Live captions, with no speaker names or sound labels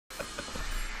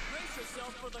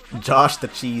Josh the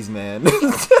Cheese Man.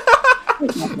 Is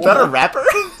that a rapper?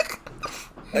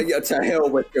 Yo, to hell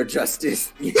with your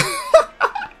justice.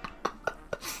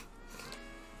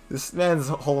 This man's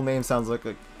whole name sounds like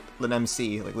an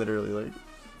MC, like literally,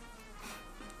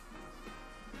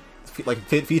 like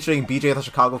featuring BJ the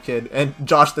Chicago Kid and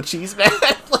Josh the Cheese Man.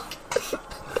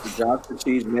 Josh the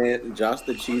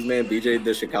Cheese Man, BJ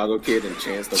the Chicago Kid, and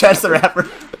Chance the Rapper.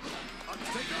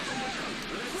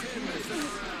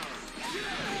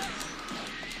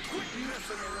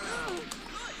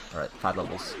 Alright, 5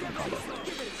 levels.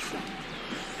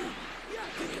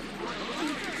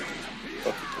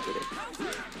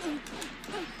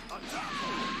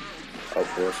 Oh,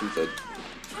 4, she said.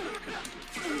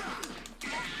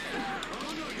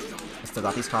 I still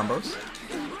got these combos.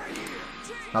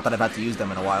 Not that I've had to use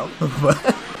them in a while, but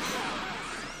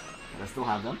I still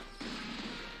have them.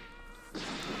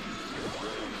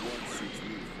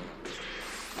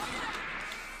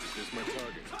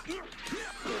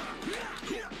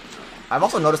 I've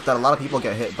also noticed that a lot of people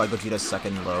get hit by Gogeta's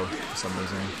second low for some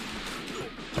reason.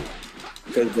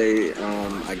 Because they,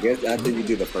 I guess after you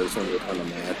do the first one, you're kind of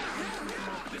mad.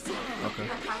 Okay.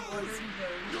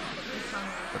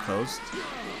 The closed?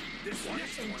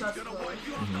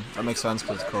 That makes sense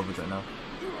because it's COVID right now.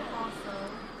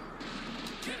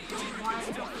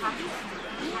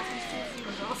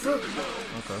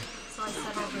 Okay.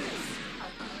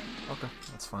 Okay,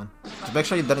 that's fine. Just make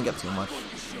sure you didn't get too much.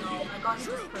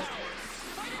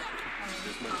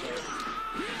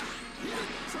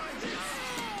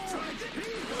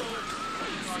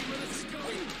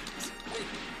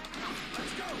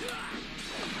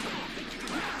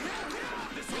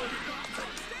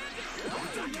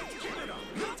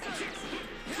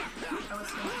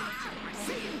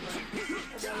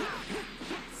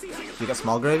 You got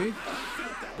small gravy?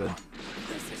 Good.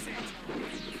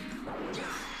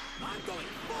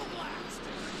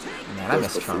 Man, I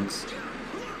miss Trunks.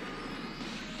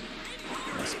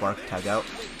 Spark, tag out.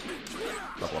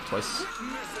 Level up twice.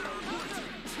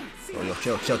 Oh, yo,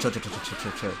 chill.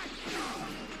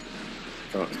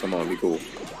 Come on, be cool.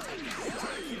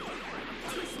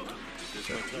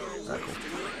 Chill. Alright, cool.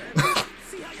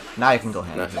 Now you can go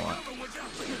hand if you want.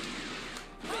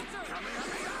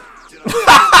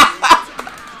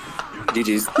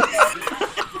 GG's.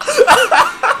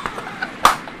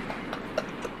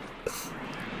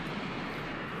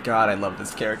 God, I love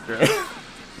this character.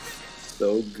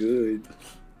 So good.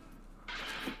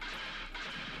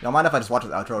 Y'all mind if I just watch the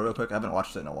outro real quick? I haven't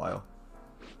watched it in a while.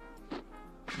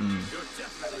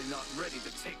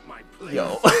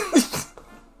 Yo.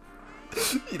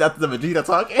 That's the Vegeta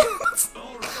talking.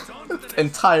 It's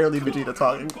entirely Vegeta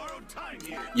talking.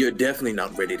 You're definitely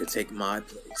not ready to take my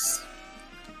place.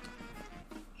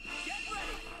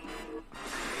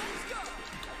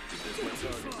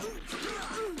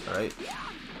 Alright.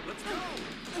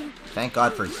 Thank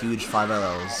God for huge 5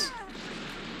 LLs.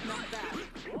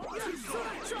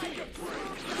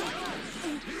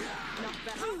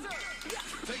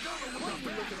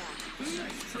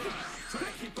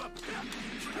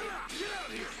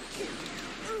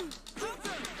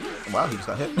 Wow, he just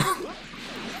got hit.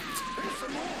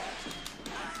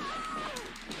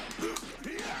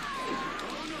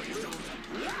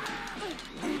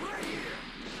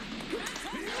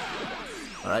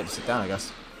 Alright, just sit down, I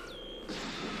guess.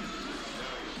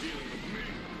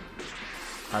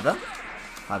 High down?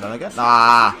 High down again?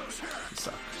 Ah! You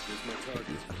suck.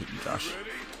 I hate you, Josh.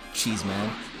 Cheese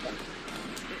man.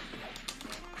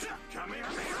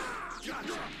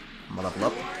 I'm gonna level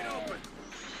up.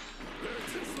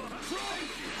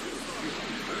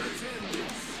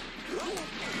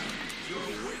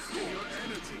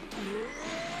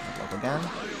 Level up again.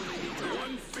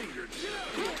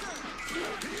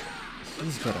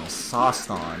 He's getting sauced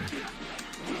on.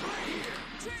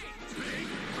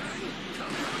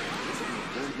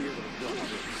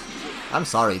 I'm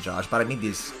sorry, Josh, but I need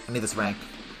this rank.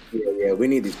 Yeah, we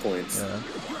need these points. Yeah.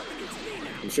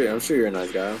 I'm sure you're a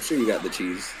nice guy. I'm sure you got the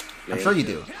cheese. Man. I'm sure you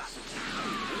do.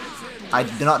 I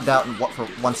do not doubt for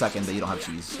 1 second that you don't have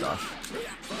cheese, Josh.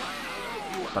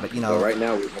 But you know, right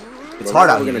now it's hard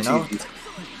out here, you know.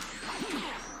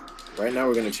 Right now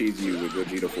we're gonna cheese you with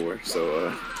Gogeta 4,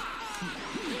 so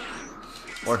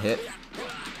or hit.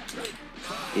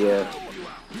 Yeah.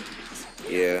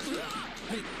 Yeah.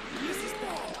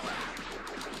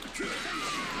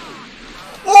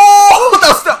 Oh,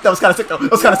 that was kind of sick though.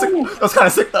 That was kind of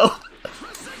sick though.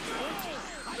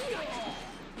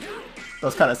 That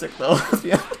was kind of sick though.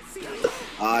 Yeah.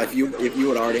 If you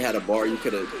had already had a bar, you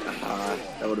could have.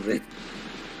 That would have been.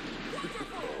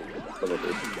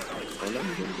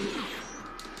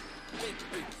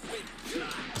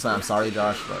 100% I'm sorry,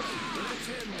 Josh, but...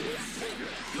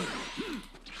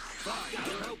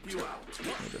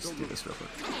 Let me just do this real quick.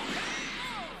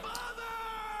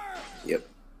 Yep.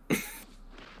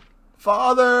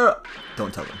 Father!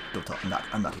 Don't tell him. Don't tell him.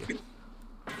 I'm not here.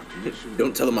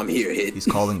 Don't tell him I'm here, Hit. He's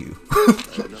calling you.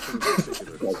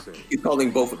 He's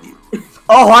calling both of you.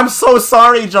 Oh, I'm so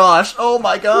sorry, Josh. Oh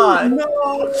my god.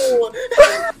 No!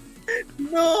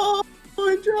 No!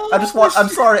 Josh! I'm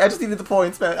sorry. I just needed the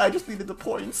points, man. I just needed the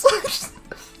points.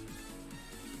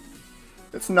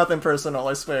 It's nothing personal,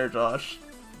 I swear, Josh.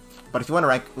 But if you want to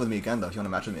rank with me again, though, if you want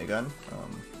to match with me again,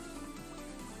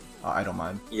 I don't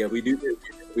mind. Yeah, we do.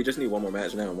 We just need one more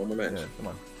match now. One more match. Yeah, come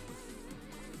on.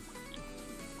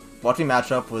 Watch me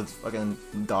match up with fucking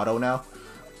Dotto now.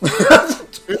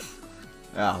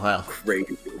 Oh, well.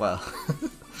 Crazy. Well.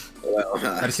 Well,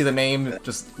 I just see the name,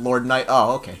 just Lord Knight.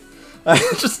 Oh, okay.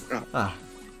 Just.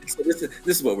 So this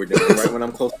is what we're doing, right? When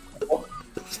I'm close.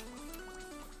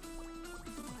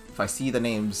 If I see the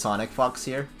name Sonic Fox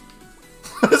here,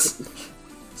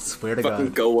 swear to Fucking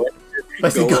God. go on.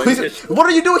 What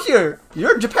are you doing here?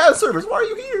 You're in Japan servers. Why are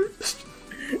you here?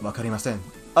 Wakarimasen.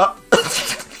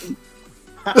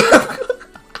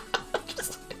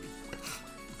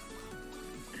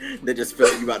 They just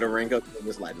felt you about to rank up and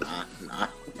just like, nah.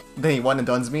 Then he one and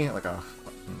dones me. Like, oh.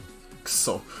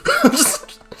 So.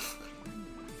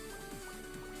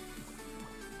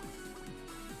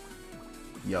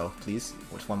 Yo, please,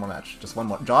 just one more match. Just one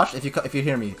more. Josh, if you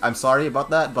hear me, I'm sorry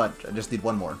about that, but I just need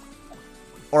one more.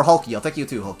 Or Hulky, I'll take you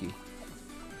too, Hulky.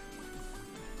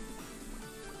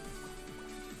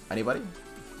 Anybody?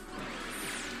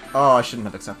 Oh, I shouldn't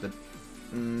have accepted.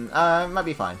 It might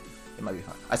be fine. It might be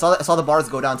fine. I saw the bars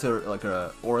go down to like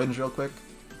a orange real quick,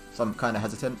 so I'm kind of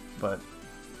hesitant, but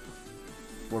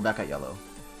we're back at yellow.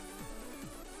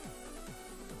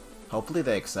 Hopefully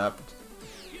they accept.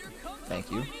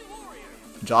 Thank you.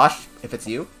 Josh, if it's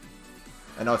you.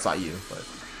 I know it's not you, but...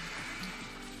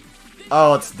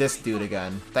 Oh, it's this dude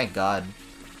again. Thank God.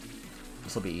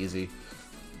 This will be easy.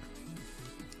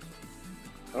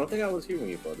 I don't think I was here when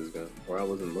you fought this guy, or I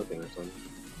wasn't looking or something.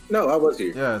 No, I was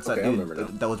here. Yeah, it's okay, that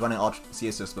dude that was running all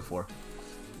CSS before.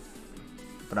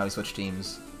 But now he switched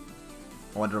teams.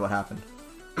 I wonder what happened.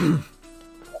 And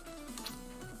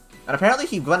apparently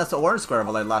he went to orange square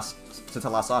since I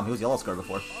last saw him. He was yellow square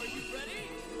before.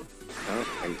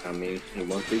 I mean, in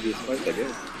one previous fight, I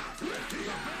guess.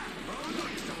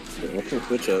 Let him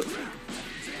switch up.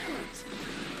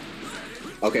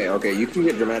 Okay, you can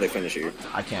get dramatic finish here.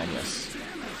 I can, yes.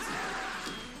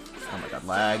 Oh my God,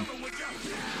 lag.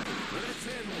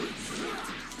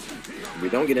 If we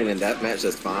don't get in that match,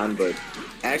 that's fine, but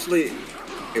actually,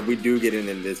 if we do get in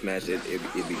this match, it'd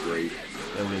be great.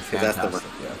 It would be fantastic,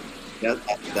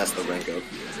 That's the rank up.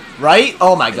 Right?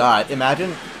 Oh my God,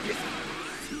 imagine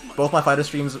both my fighter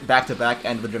streams back to back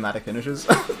and the dramatic finishes.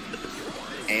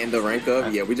 And the rank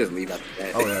up? Yeah, we just leave after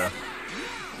that. Oh yeah.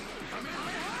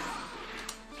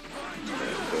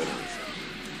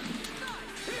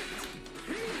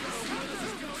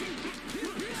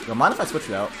 Yo, mind if I switch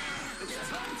you out?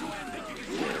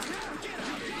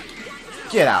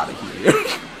 Get out of here.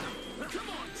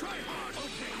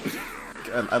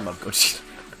 I love Gogeta.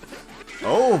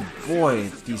 Oh boy,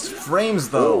 these frames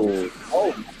though.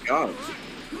 Oh my God.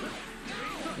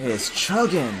 It's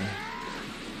chugging.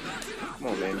 Come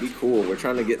on, man, be cool. We're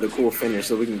trying to get the cool finish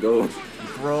so we can go.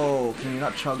 Bro, can you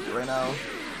not chug right now?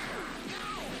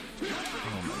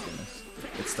 Oh my goodness.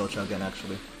 It's still chugging,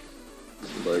 actually.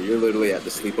 Bro, you're literally at the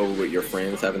sleepover with your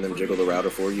friends, having them jiggle the router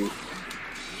for you.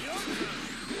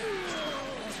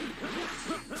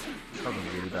 That was a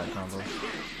really bad combo.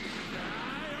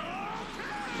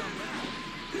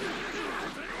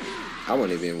 I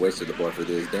wouldn't even wasted the bar for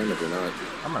this, damage or not.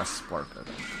 I'm gonna spark it.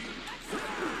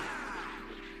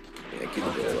 Yeah, keep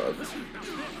the ball up.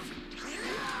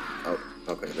 Oh,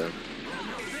 okay then.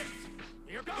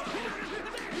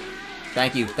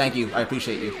 Thank you, I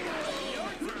appreciate you.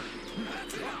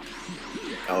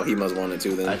 Oh, he must want it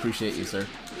too then. I appreciate you, sir.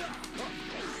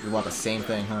 We want the same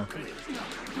thing, huh?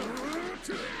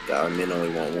 God, men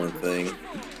only want one thing.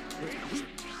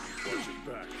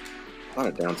 A lot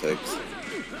of down takes.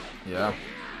 Yeah.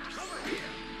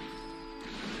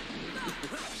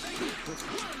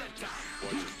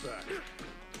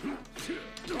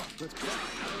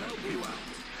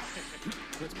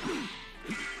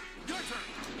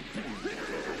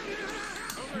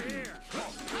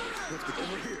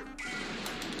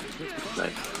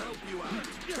 Nice.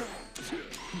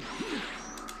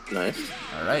 Nice.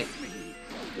 Alright.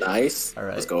 Nice.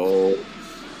 Alright. Let's go.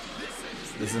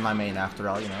 This is my main after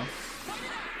all, you know?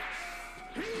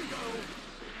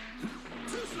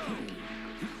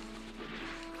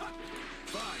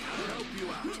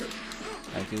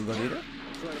 Thank you, Gogeta.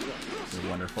 You're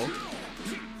wonderful.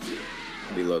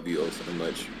 We love you oh so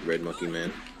much, Red Monkey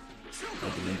Man.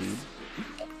 Thank you indeed.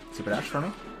 Super dash for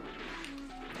me.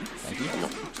 Thank you.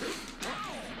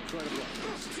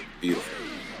 Beautiful.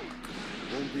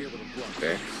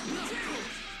 Okay.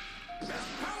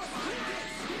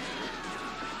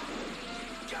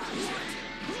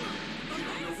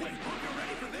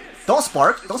 Don't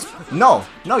spark! Don't No!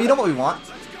 No, you know what we want.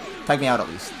 Tag me out at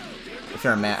least. If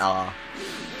you're a man,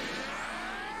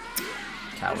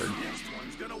 Coward.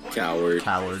 Coward.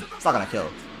 Coward. It's not gonna kill.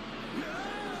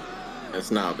 That's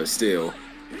not, but still.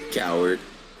 Coward.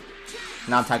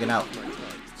 Now I'm tagging out.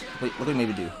 Wait, what do we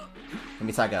maybe do? Let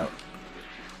me tag out.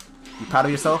 You proud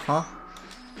of yourself, huh?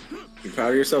 You proud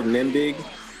of yourself, Nimbig?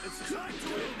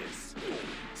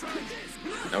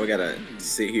 Now we gotta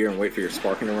sit here and wait for your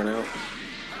sparking to run out.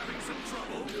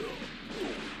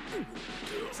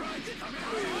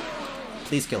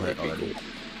 Please kill hit already.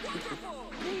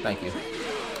 Thank you.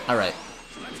 Alright.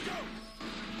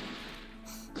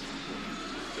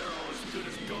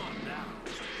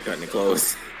 Cutting it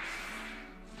close.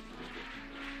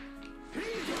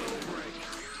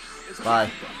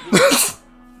 Bye.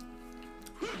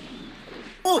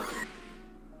 Oh!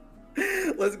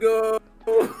 Let's go!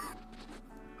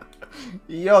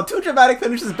 Yo, 2 dramatic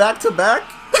finishes back to back?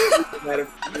 And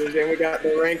we got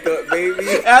the rank up,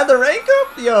 baby! And the rank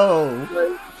up? Yo!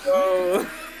 Let's go!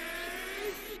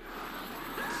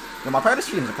 Yo, my private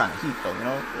streams are kind of heat though, you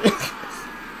know?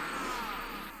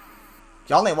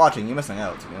 Y'all ain't watching, you're missing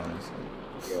out, to be honest.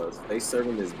 Yo, they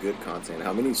serving this good content.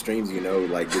 How many streams you know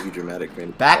like give you dramatic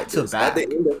finish? Back to back. At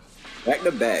the end of, back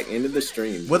to back, end of the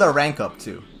stream. With a rank up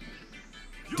too.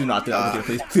 Do not do that,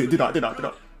 please. Do not.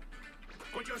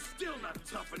 But you're still not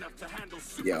tough enough to handle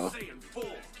Super Yo. Saiyan 4.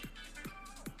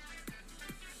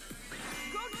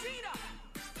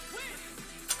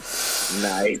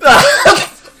 Nice.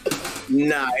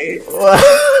 Nice.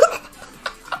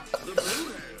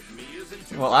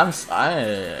 Well, should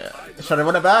I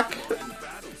run it back?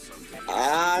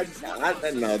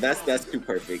 No, that's too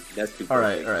perfect. That's too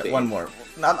perfect. All right, one more.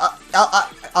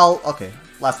 Okay,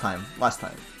 last time.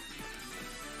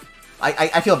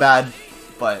 I feel bad,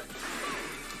 but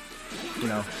you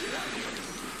know.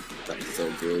 That's so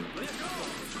good.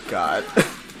 God.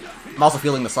 I'm also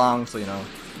feeling the song, so you know.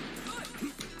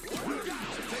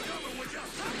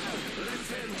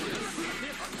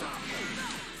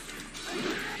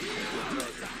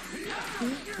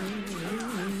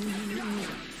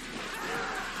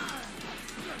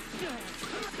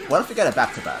 What if we get it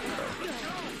back to back, though?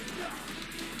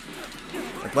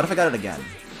 Like, what if I got it again?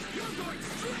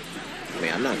 I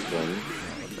mean, I'm not going.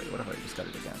 What if I just got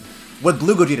it again? With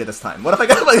Blue Gogeta this time. What if I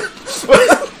got it like...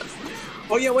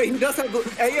 Oh yeah, wait, he does have blue.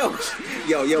 Hey yo,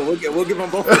 we'll give him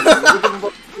both. We'll give him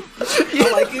both. Yeah.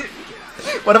 I like it.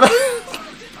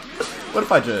 What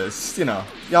if I just, you know,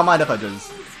 y'all mind if I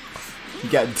just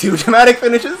get 2 dramatic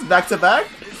finishes back to back?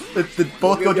 With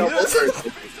both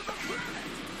Gogetas?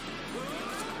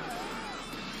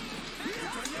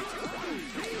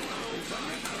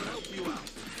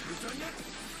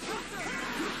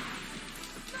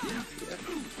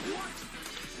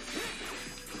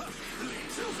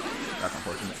 That's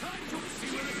unfortunate.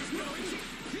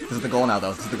 This is the goal now,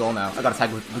 though. This is the goal now. I gotta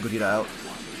tag with Gogeta out.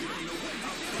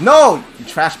 No! You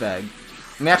trash bag.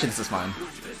 I mean, actually, this is fine.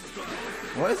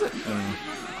 What is it?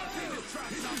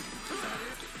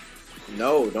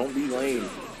 No, don't be lame.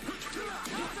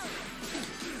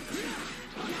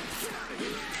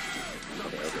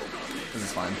 This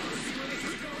is fine.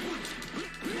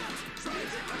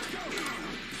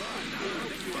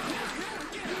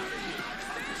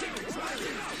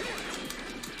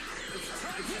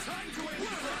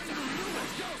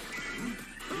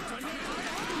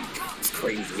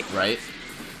 Crazy. Right?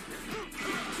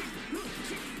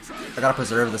 I gotta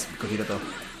preserve this Gogeta though.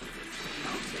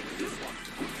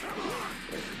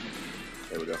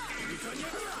 There we go.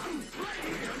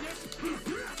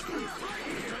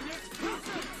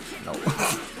 No.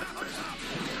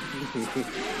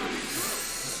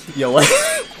 Yo, what?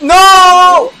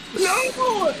 No! No!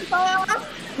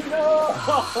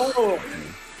 No!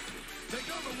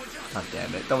 God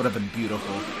damn it. That would have been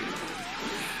beautiful.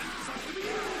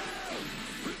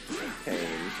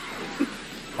 Pain.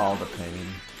 All the pain.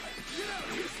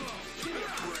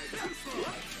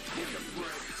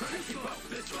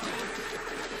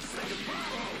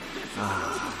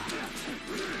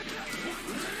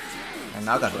 And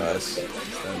now I got this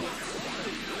instead.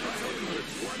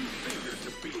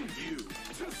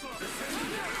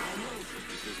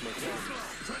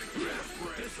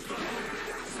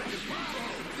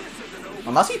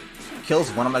 Unless he kills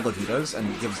one of my Gogetas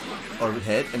and gives or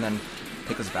hit and then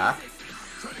pick us back,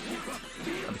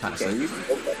 that'd be kind of sick. Can you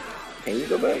go back? Can you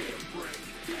go back?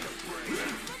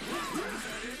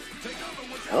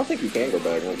 I don't think you can go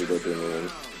back once you go through the new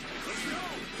one.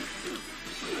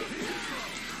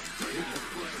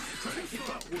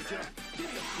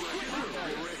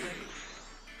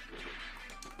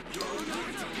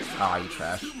 Ah, you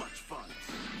trash.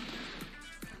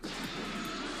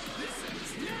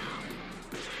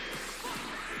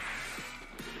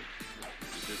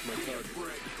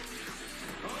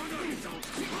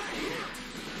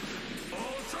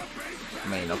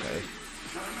 Main, okay.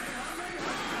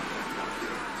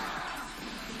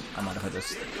 I might have had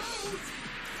this.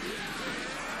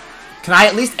 Can I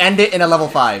at least end it in a level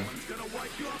 5?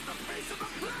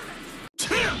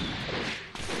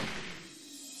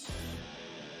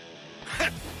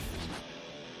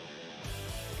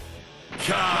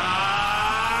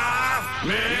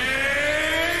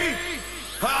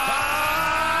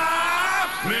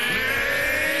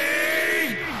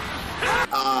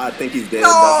 Ah, I think he's dead. No!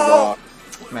 That's raw.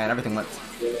 Man, everything went.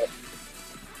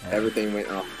 Everything went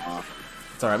off.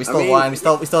 It's alright. We still won. We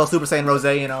still Super Saiyan Rose.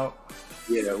 You know.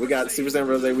 Yeah, we got Super Saiyan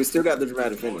Rose. We still got the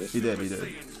dramatic finish. We did,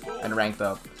 and ranked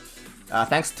up.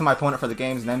 Thanks to my opponent for the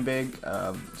games, Nembig.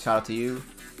 Shout out to you.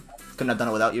 Couldn't have done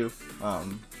it without you.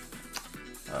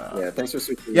 Yeah, thanks for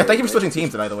switching. Yeah, thank you for switching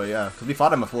teams, by the way. Yeah, because we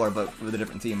fought him before, but with a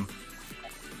different team.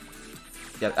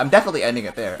 Yeah, I'm definitely ending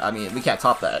it there. I mean, we can't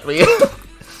top that.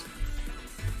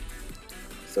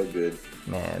 So good,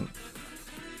 man.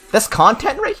 This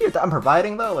content right here that I'm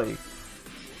providing, though, like,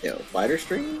 yo, fighter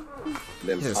stream.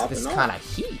 This kind of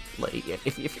heat. Like,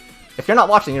 if you're not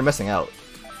watching, you're missing out.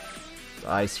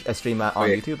 I stream on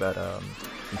YouTube at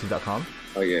youtube.com.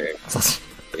 Oh yeah,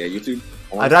 yeah, YouTube.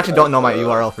 I actually don't know my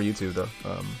URL for YouTube though.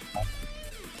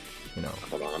 You know.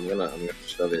 Hold on, I'm gonna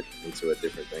shove it into a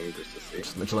different thing just to see.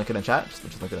 Just link it in chat. Just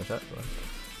link it in chat.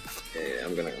 Yeah,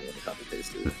 I'm gonna copy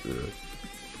paste it.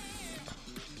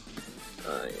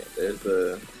 Yeah, there's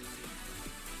the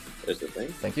thing.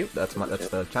 Thank you. That's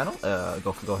the channel.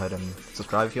 Go ahead and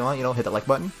subscribe if you want. You know, hit that like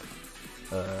button.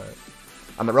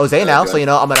 I'm at Rose now, so you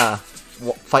know I'm gonna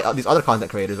fight out these other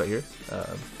content creators right here.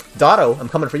 Dotto, I'm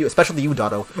coming for you, especially you,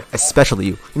 Dotto, especially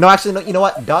you. You know, actually, no, you know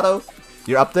what, Dotto,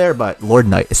 you're up there, but Lord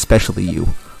Knight, especially you,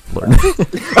 Lord Knight.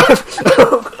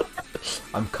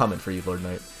 I'm coming for you, Lord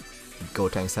Knight.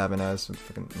 Gotenks having ass,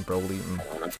 freaking Broly.